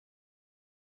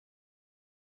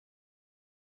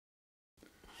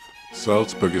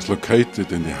Salzburg is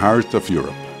located in the heart of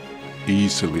Europe,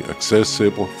 easily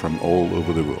accessible from all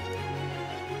over the world.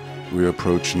 We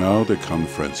approach now the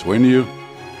conference venue,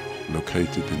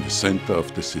 located in the center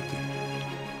of the city.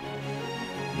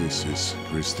 This is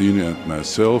Christine and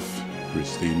myself.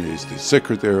 Christine is the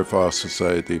secretary of our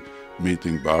society,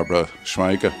 meeting Barbara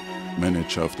Schweiger,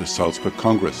 manager of the Salzburg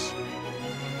Congress.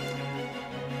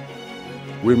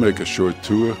 We make a short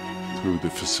tour through the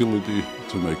facility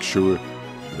to make sure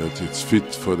that it's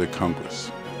fit for the Congress.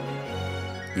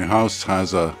 The house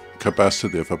has a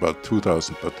capacity of about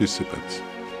 2,000 participants.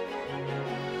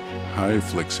 High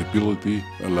flexibility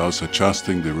allows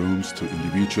adjusting the rooms to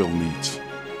individual needs.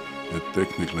 The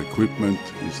technical equipment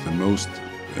is the most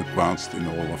advanced in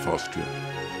all of Austria.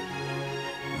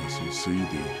 As you see,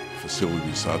 the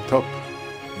facilities are top,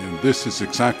 and this is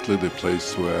exactly the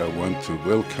place where I want to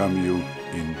welcome you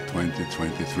in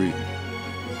 2023.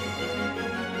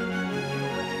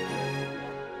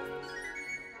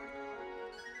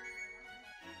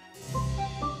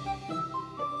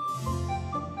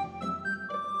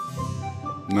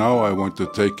 Now I want to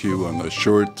take you on a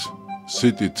short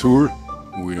city tour.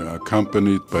 We are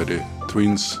accompanied by the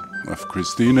twins of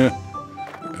Christine,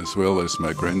 as well as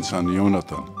my grandson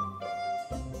Jonathan.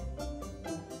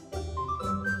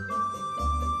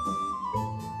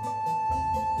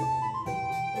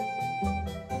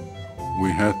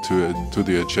 We head to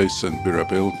the adjacent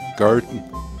Mirabell Garden,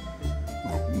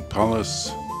 Open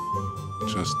Palace,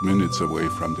 just minutes away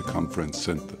from the conference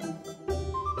center.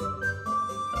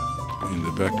 In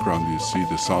the background you see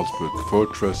the Salzburg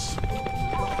fortress.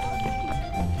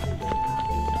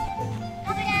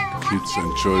 Kids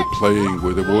enjoy playing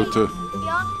with the water.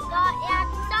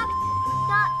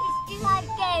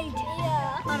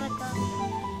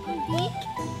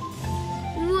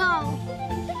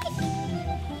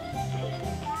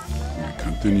 We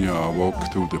continue our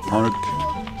walk through the park.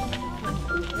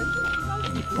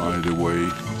 And by the way,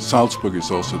 Salzburg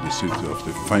is also the city of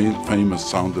the famous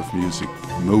Sound of Music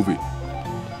movie.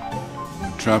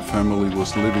 The Trapp family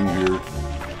was living here,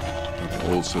 but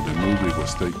also the movie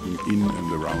was taken in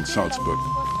and around Salzburg.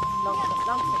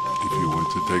 If you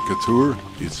want to take a tour,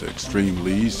 it's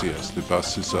extremely easy as the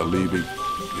buses are leaving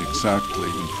exactly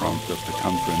in front of the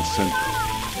conference center.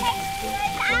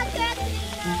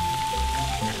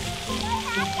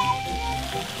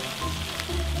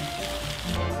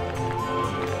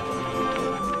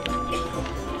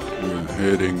 We're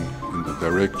heading in the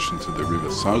direction to the river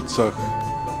Salzach.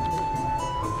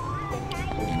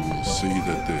 See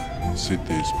that the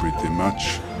city is pretty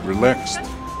much relaxed.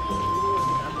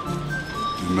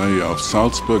 The mayor of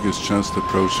Salzburg is just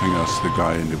approaching us, the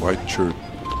guy in the white shirt.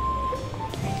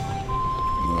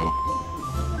 Well,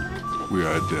 we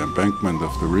are at the embankment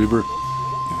of the river.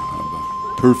 You have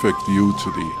a perfect view to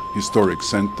the historic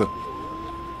center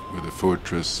with the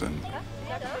fortress and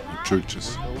the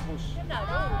churches.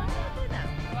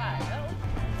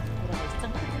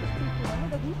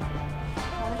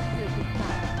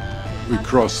 We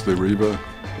cross the river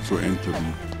to enter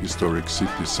the historic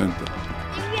city center.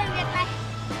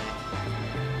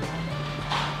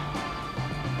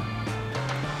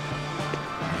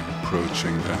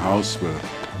 Approaching the house where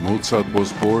Mozart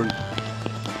was born.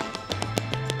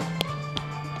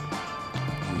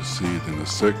 You'll see it in a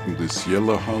second, this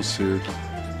yellow house here.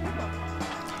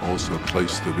 Also a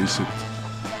place to visit.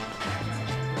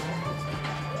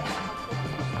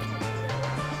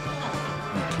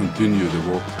 Continue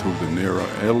the walk through the narrow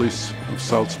alleys of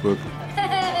Salzburg,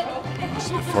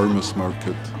 past the farmers'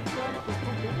 market.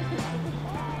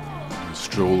 We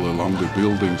stroll along the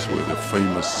buildings where the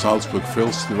famous Salzburg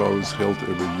Festival is held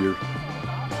every year.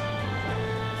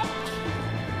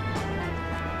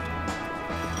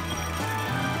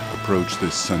 Approach the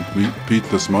St.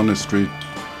 Peter's Monastery,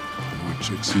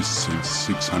 which exists since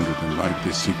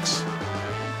 696.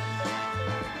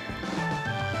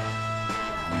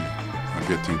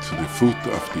 Getting to the foot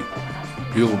of the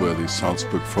hill where the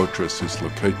Salzburg fortress is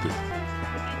located.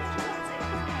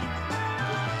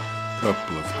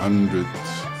 Couple of 100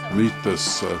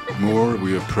 meters more,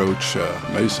 we approach an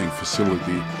amazing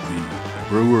facility, the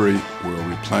brewery, where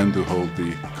we plan to hold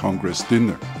the Congress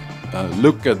dinner.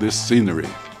 Look at this scenery.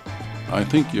 I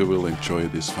think you will enjoy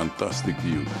this fantastic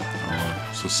view.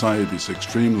 Our society is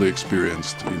extremely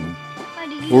experienced in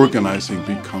organizing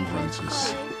big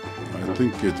conferences. I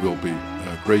think it will be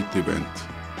a great event.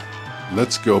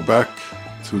 Let's go back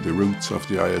to the roots of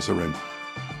the Isrm.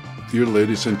 Dear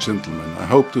ladies and gentlemen, I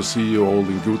hope to see you all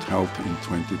in good health in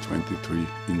 2023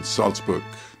 in Salzburg.